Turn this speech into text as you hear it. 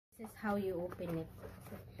how you open it.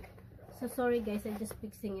 So sorry guys, I'm just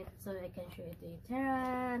fixing it so I can show it to you.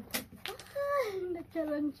 Charan!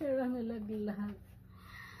 Charan, nalaglag.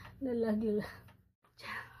 Nalaglag.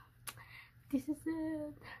 This is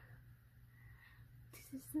it.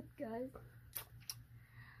 This is it, guys.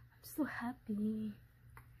 I'm so happy.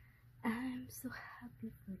 I'm so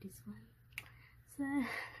happy for this one. So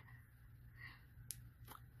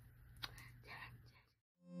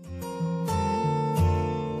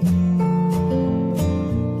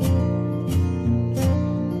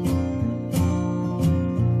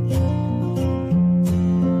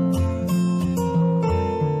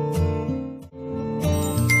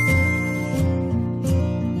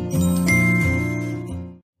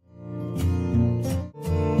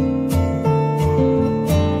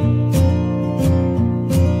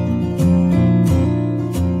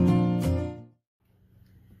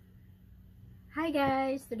hi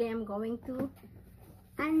guys, today I'm going to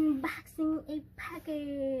unboxing a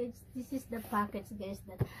package. This is the package guys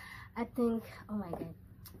that I think, oh my god,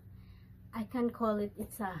 I can call it,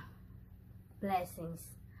 it's a blessings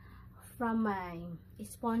from my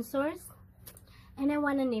sponsors, and I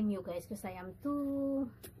want to name you guys because I am too,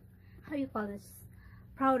 how you call this,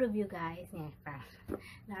 proud of you guys. Yeah, proud.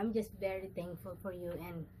 Now, I'm just very thankful for you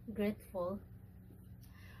and grateful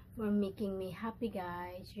for making me happy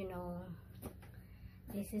guys. You know,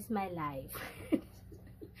 this is my life.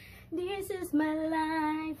 This is my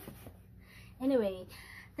life. Anyway,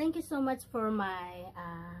 thank you so much for my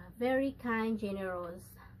very kind, generous,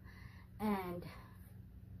 and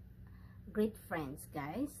great friends,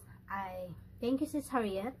 guys. I thank you, Sis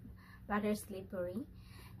Harriet, Brother Slippery,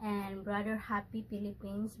 and Brother Happy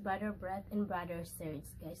Philippines, Brother Brett, and Brother Serge,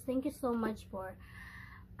 guys. Thank you so much for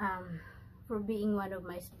being one of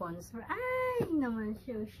my sponsors. Ay, naman,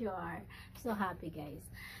 sure. So happy,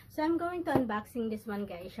 guys. So I'm going to unboxing this one,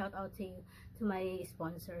 guys. Shout out to you, to my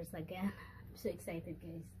sponsors again. I'm so excited,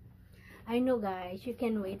 guys. I know, guys, you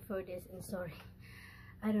can wait for this, and sorry,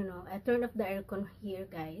 I don't know, I turned off the aircon here,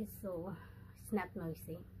 guys, so it's not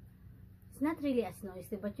noisy. It's not really as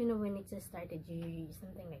noisy, but you know when it just started,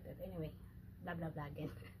 something like that. Anyway, blah blah blah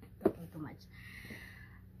again. Talking too much.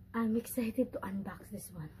 I'm excited to unbox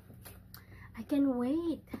this one. I can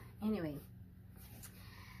wait. Anyway,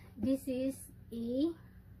 this is a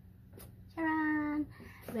charan.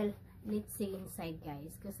 Well, let's see inside,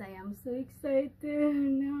 guys, because I am so excited.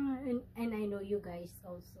 And I know you guys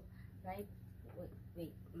also, right?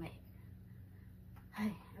 Wait, my hair.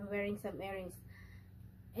 Hi, I'm wearing some earrings.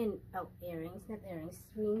 And oh, earrings, not earrings,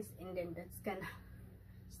 rings, and then that's kinda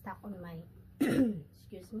stuck on my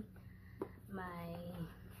excuse me, my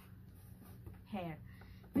hair.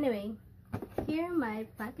 Anyway, here my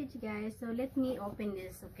package, guys. So let me open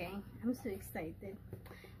this, okay? I'm so excited.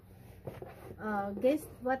 Guess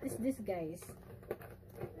what is this, guys?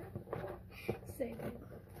 Excited.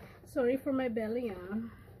 Sorry for my belly,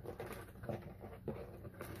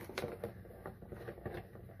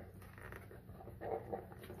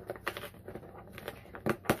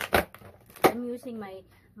 I'm using my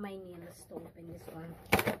nails to open this one.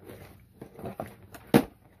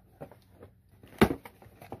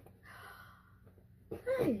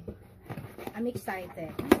 Hi. I'm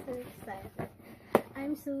excited.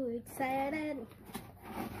 I'm so excited.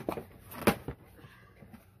 Oh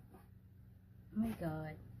my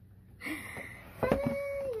god.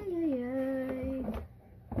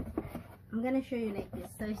 I'm gonna show you like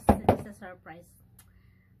this. So it's a surprise.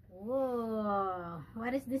 Whoa.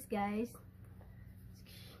 What is this, guys?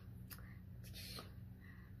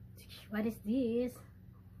 What is this?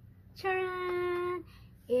 Charan!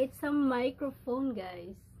 It's a microphone,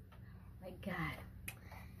 guys. My god.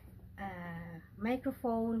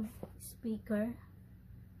 Microphone, speaker.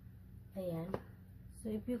 Ayan. So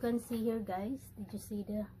if you can see here, guys, did you see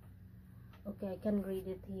the, okay, I can read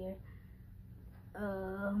it here.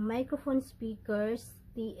 Microphone, speakers,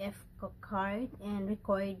 TF card, and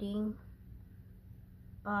recording,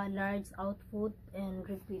 large output, and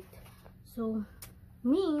repeat. So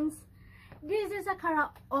means this is a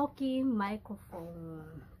karaoke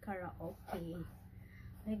microphone. Karaoke.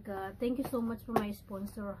 My god, thank you so much for my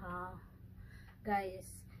sponsor,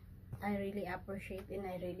 guys. I really appreciate and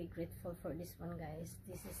I really grateful for this one, guys.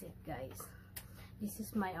 This is it, guys. This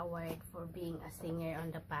is my award for being a singer on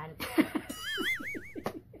the pan.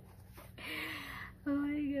 Oh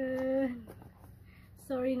my god,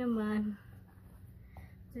 sorry naman,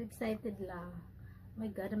 so excited lang. My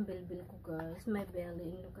god, ang bilbil ko, guys. My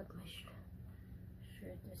belly, and look at my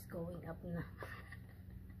shirt is going up na.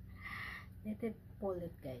 Let it pull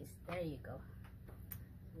it, guys. There you go.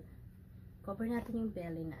 Cover natin yung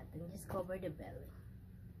belly natin. Just cover the belly.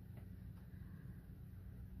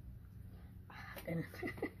 ganun.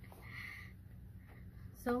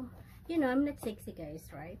 So, you know, I'm not sexy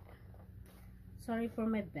guys, right? Sorry for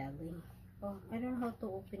my belly. Oh, I don't know how to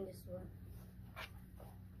open this one.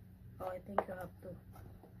 Oh, I think you have to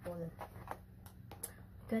pull.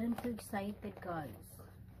 God, I'm so excited, guys.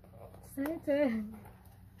 Excited.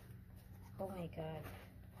 Oh my god.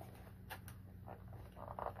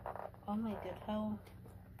 Oh my god,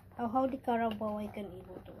 how the Carabao I can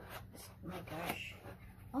able to, oh my gosh.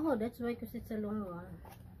 Oh, that's why, because it's a long one.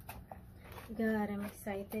 God, I'm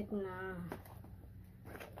excited now.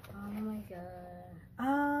 Oh my god.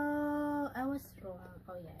 Oh, I was wrong.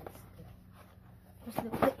 Oh yeah, it's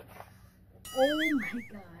good. Oh my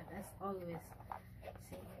god, as always.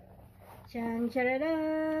 See? Chan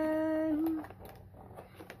charadan.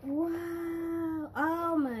 Wow.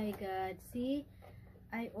 Oh my god. See?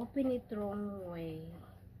 I open it wrong way.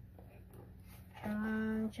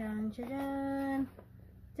 Chan chan chan.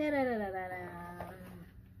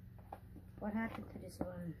 What happened to this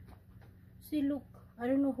one? See, look. I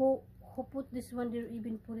don't know who put this one there,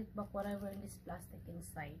 even put it back, whatever, in this plastic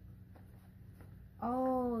inside.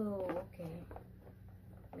 Oh, okay.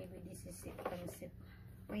 Maybe this is it. Concept.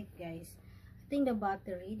 Wait, guys. I think the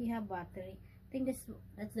battery. They have battery. I think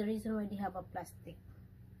that's the reason why they have a plastic.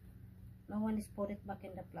 No one is put it back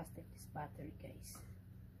in the plastic. This battery, guys.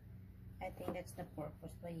 I think that's the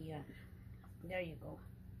purpose. But yeah, there you go.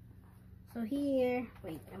 So here,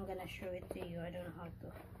 wait. I'm gonna show it to you. I don't know how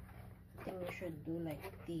to. I think we should do like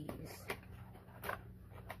this.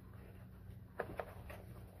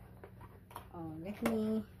 Oh, let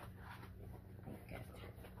me. Okay.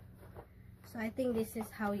 So I think this is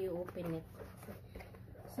how you open it.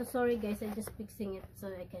 So sorry guys, I'm just fixing it so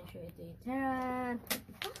I can show it to you. Charan!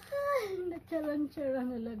 Charan,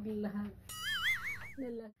 nalaglag.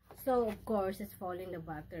 So of course, it's falling the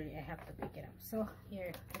battery. I have to pick it up. So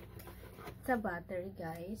here, it's a battery,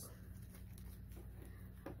 guys.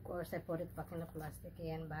 Of course, I put it back in the plastic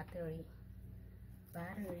again. Battery.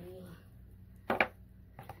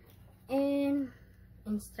 And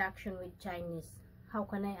instruction with Chinese. How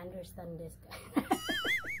can I understand this, guys?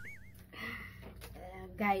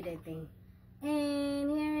 Guide, I think.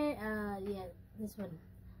 And here, yeah, this one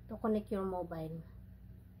to connect your mobile.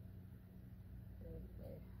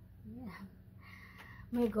 Yeah.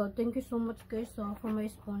 My God, thank you so much, guys, for my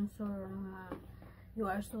sponsor. You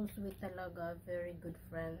are so sweet, talaga. Very good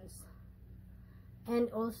friends. And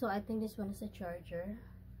also, I think this one is a charger.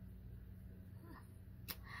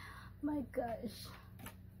 My gosh.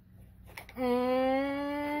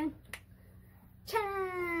 And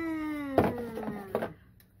Chan!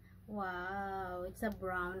 Wow, it's a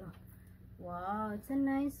brown. Wow, it's a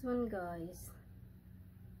nice one, guys.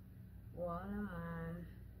 Wow naman.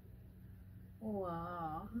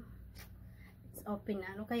 Wow. It's open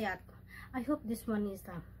na. Ano kaya? I hope this one is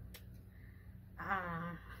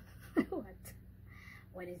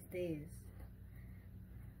what is this?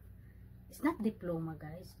 It's not diploma,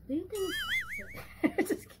 guys. Do you think it's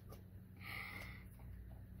just kidding.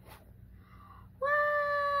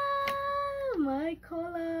 Wow, my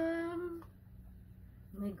column.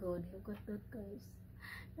 Oh my God, look at that, guys.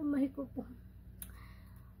 Namay ko po.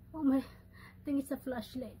 Oh my, I think it's a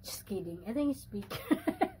flashlight. Just kidding. I think it's speaker.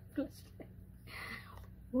 Flashlight.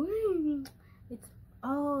 Woo. It's,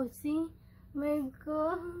 oh, see? My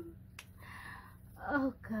God.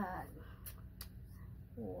 Oh God.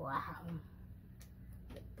 Wow.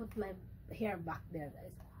 Put my hair back there,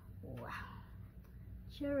 guys. Wow.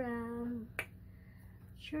 Charan.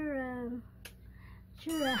 Charan.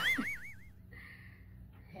 Charan.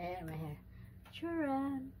 Hair, my hair.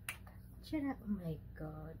 Charan. Charan. Oh my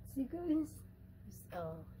God. See, guys?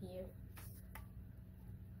 Oh, here.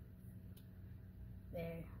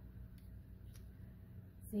 There.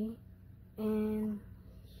 See? And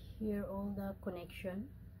here all the connection,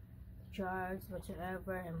 charge,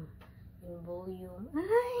 whatsoever, and in volume.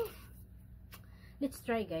 Ay! Let's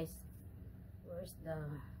try, guys. Where's the,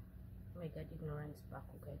 oh my God, ignorance pa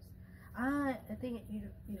ako, guys. I think you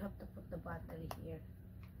have to put the battery here.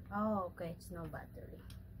 Oh, okay, it's no battery.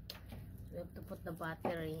 We have to put the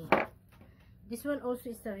battery. This one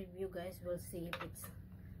also is a review, guys. We'll see if it's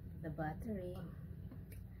the battery.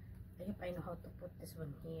 I hope I know how to put this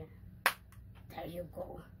one here. There you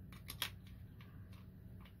go.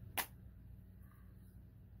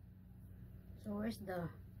 So where's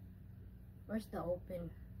the open?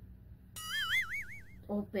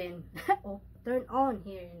 Open. Oh, turn on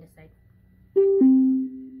here in the side.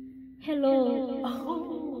 Hello.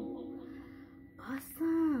 Oh,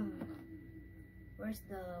 awesome. Where's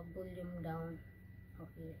the volume down? Oh,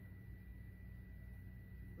 here.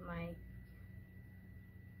 Mic.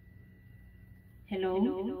 Hello?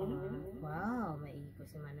 Wow, maiko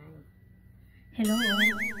si Manay. Hello?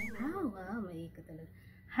 Wow, maiko talaga.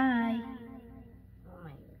 Hi. Oh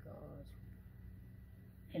my God.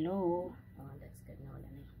 Hello? Oh, that's good. Nawala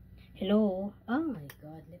na yun. Hello? Oh my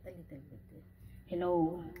God, little bit.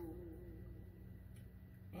 Hello?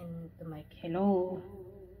 And to my Hello?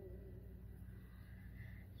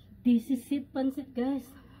 This is it, pansit, guys.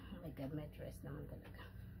 Oh my God, may dress naman talaga.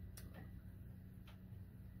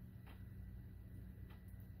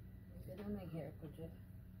 Ganun ang hair ko dyan.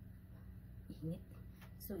 Init.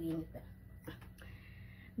 So init ah.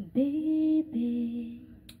 Baby,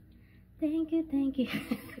 thank you.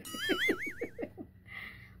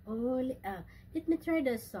 Oh, let me try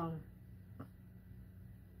the song.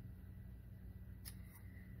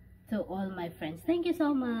 To all my friends, thank you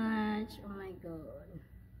so much. Oh my God.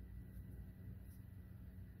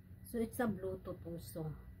 So it's a Bluetooth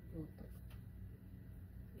also. Bluetooth.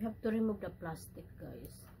 You have to remove the plastic,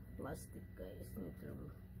 guys. Need to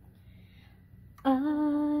remove.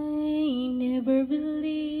 I never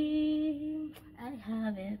believed I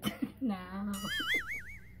have it now.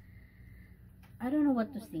 I don't know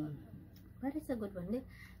what to sing, but it's a good one.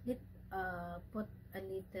 Let put a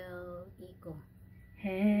little echo.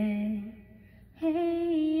 Hey,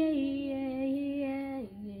 yeah.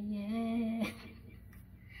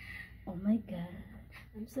 Oh my God.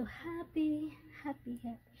 I'm so happy. Oh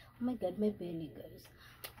my God, my belly, guys.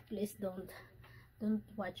 Please don't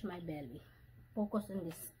watch my belly. Focus on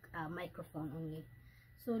this microphone only.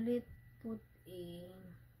 So let's put a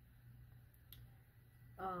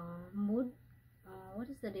mood. What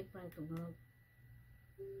is the difference of mood?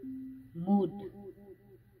 Mood.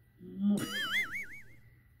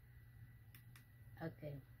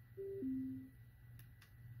 Okay.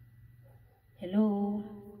 Hello?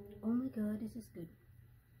 Oh my God, this is good.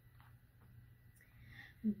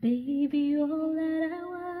 Baby, all that I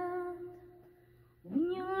want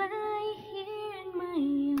when you lie here in my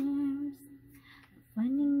arms,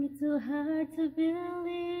 finding it so hard to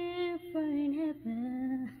believe we're in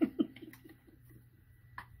heaven.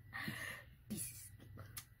 This is good.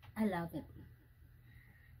 I love it.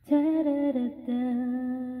 Da-da-da-dun,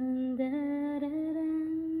 da-da-dun,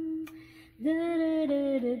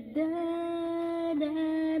 da-da-da-da-da-da-da.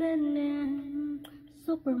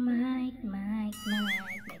 Super mic,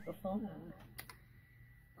 microphone.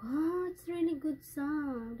 Oh, it's really good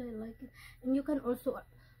sound. I like it. And you can also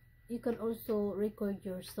record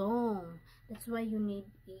your song. That's why you need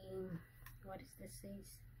what is this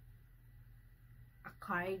says? A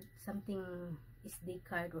card, something SD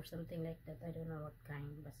card or something like that. I don't know what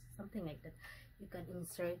kind, but something like that. You can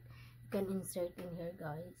insert in here,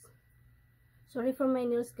 guys. Sorry for my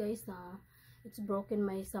nails, guys. It's broken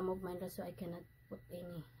some of my nails, so I cannot put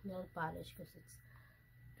any nail polish because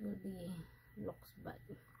it will be looks bad.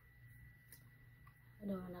 I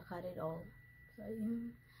don't wanna cut it all.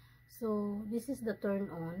 So this is the turn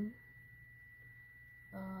on.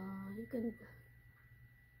 You can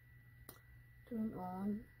turn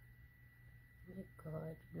on. Oh my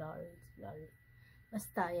God, blurry. It's blurry.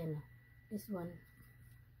 Basta yan. This one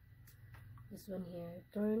here,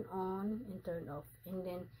 turn on and turn off. And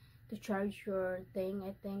then to charge your thing,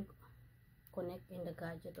 I think connect in the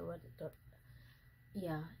gadget or what it,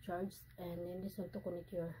 yeah, charge. And then this one to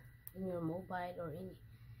connect in your mobile or in,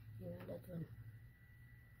 that one.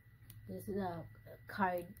 This is a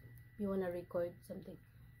card if you want to record something.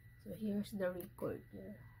 So here's the record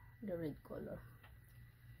here, the red color.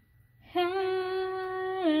 Oh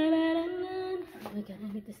my God, I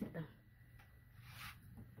need to sit down.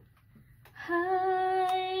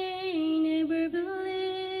 I never believed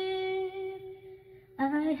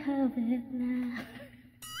I have it now.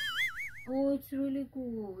 Oh, it's really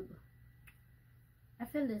good. I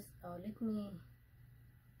feel this. Oh, let me.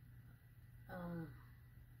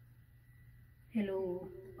 Hello.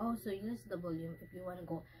 Oh, so use the volume if you want to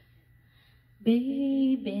go.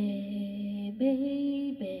 Baby,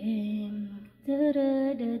 da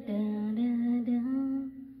da da da da.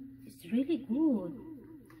 It's really good.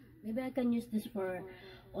 Maybe I can use this for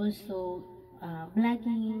Also,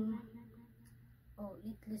 vlogging. oh,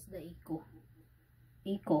 let's list the echo.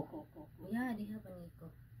 Eco. Yeah, they have an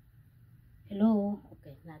echo. Hello.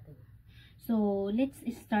 Okay, nothing. So let's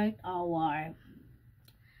start our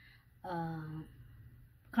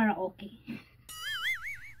karaoke.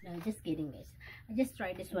 No, just kidding, guys. I just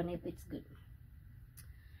try this one if it's good.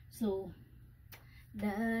 So, la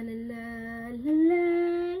la la la la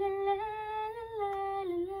la la la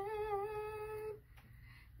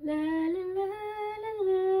la la la.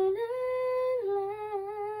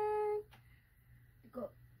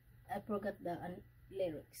 I forgot the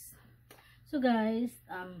lyrics. So guys,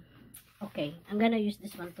 okay, I'm gonna use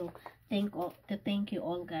this one to thank you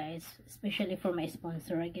all guys, especially for my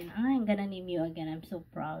sponsor again. I'm gonna name you again. I'm so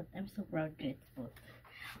proud, grateful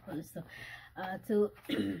also to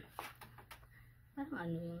parang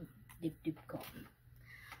ano yung dip ko.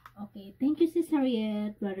 Okay, thank you Sis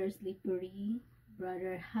Harriet, Brother Slippery,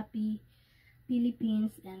 Brother Happy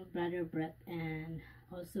Philippines, and Brother Brett, and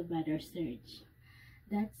also Brother Serge.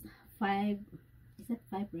 That's 5. Is that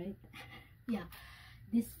 5, right? Yeah,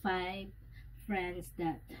 these 5 friends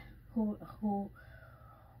that who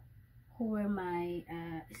were my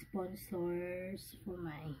sponsors for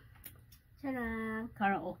my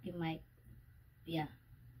karaoke mic. Yeah,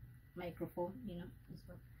 microphone, you know, this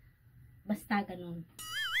one. Basta ganun.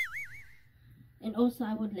 And also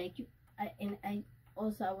I would like I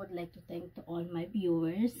would like to thank to all my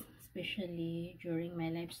viewers, especially during my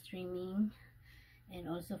live streaming, and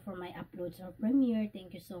also for my uploads or premiere.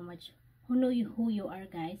 Thank you so much. Who you are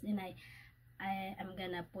guys, and I am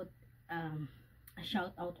gonna put a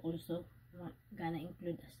shout out also. I'm gonna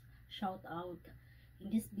include a shout out in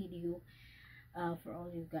this video for all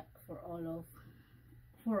of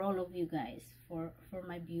you guys, for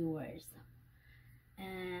my viewers.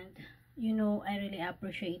 And you know, I really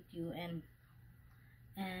appreciate you, and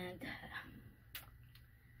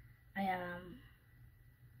I am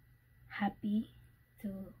happy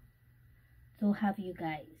to have you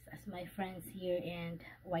guys as my friends here in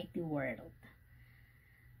Whitey World.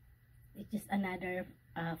 It's just another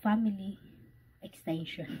family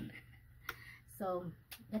extension. So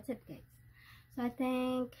that's it guys. So I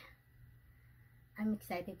think I'm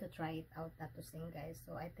excited to try it out, not to sing guys.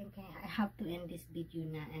 So I think I have to end this video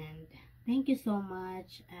na, and thank you so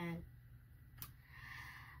much. And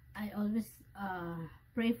I always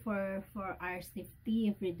pray for our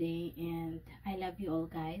safety every day, and I love you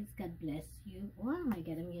all guys. God bless you. Oh my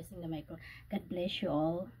god, I'm using the micro. God bless you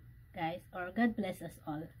all guys, or God bless us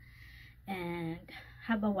all, and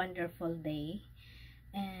have a wonderful day.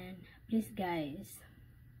 And please guys,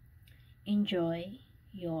 enjoy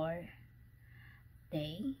your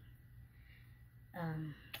day.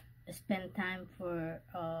 Spend time for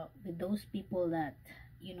with those people that,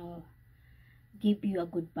 you know, give you a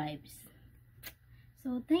good vibes.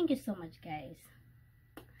 So thank you so much guys.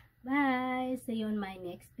 Bye. See you on my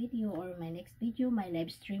next video, my live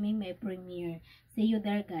streaming, my premiere. See you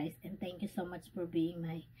there guys, and thank you so much for being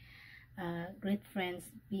my great friends,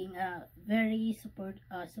 being a very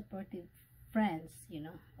supportive friends, you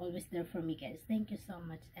know, always there for me guys. Thank you so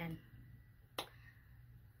much, and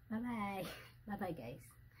bye bye. Bye bye guys.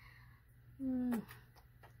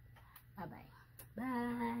 Bye bye.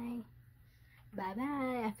 Bye. Bye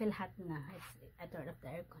bye. I feel hot na. I turned off the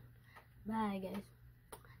aircon. Bye guys.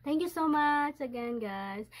 Thank you so much again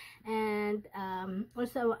guys. And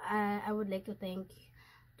also I would like to thank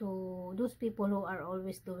to those people who are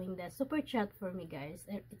always doing the super chat for me guys.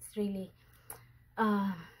 It's really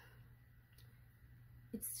I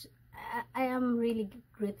am really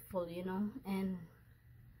grateful, you know, and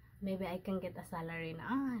maybe I can get a salary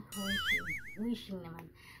na. Wishing naman.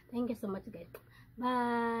 Thank you so much guys.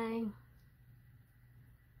 Bye.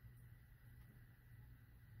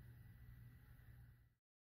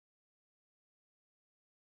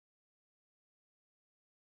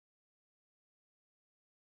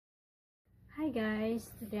 Hi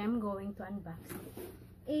guys, today I'm going to unbox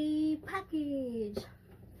a package.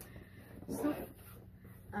 So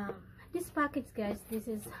this package guys, this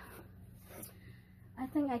is, I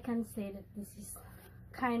think I can say that this is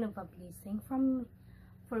kind of a blessing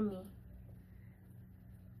for me.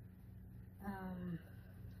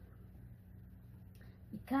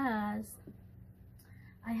 Because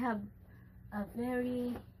I have a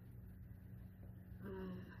very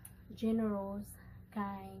generous,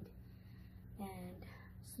 kind, and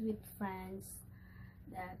sweet friends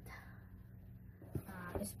that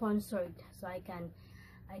sponsored, so I can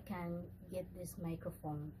get this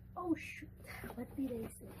microphone. Oh shoot, what did I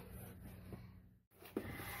say?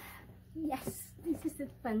 Yes, this is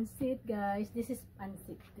it, pansit guys. This is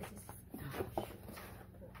pansit. This is oh,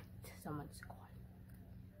 someone's calling.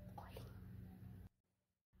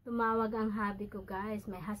 Tumawag ang hubby ko guys.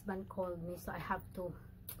 My husband called me, so I have to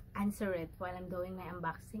answer it while I'm doing my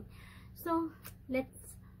unboxing. So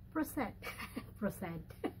let's proceed.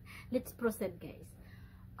 Let's proceed guys.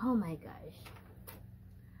 Oh my gosh.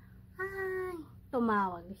 Ay,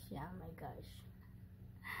 tumawag siya. Oh my gosh.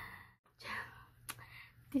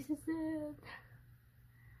 This is it.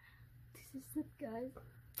 This is it guys.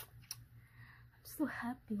 I'm so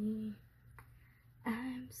happy.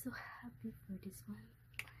 I'm so happy for this one.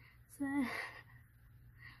 So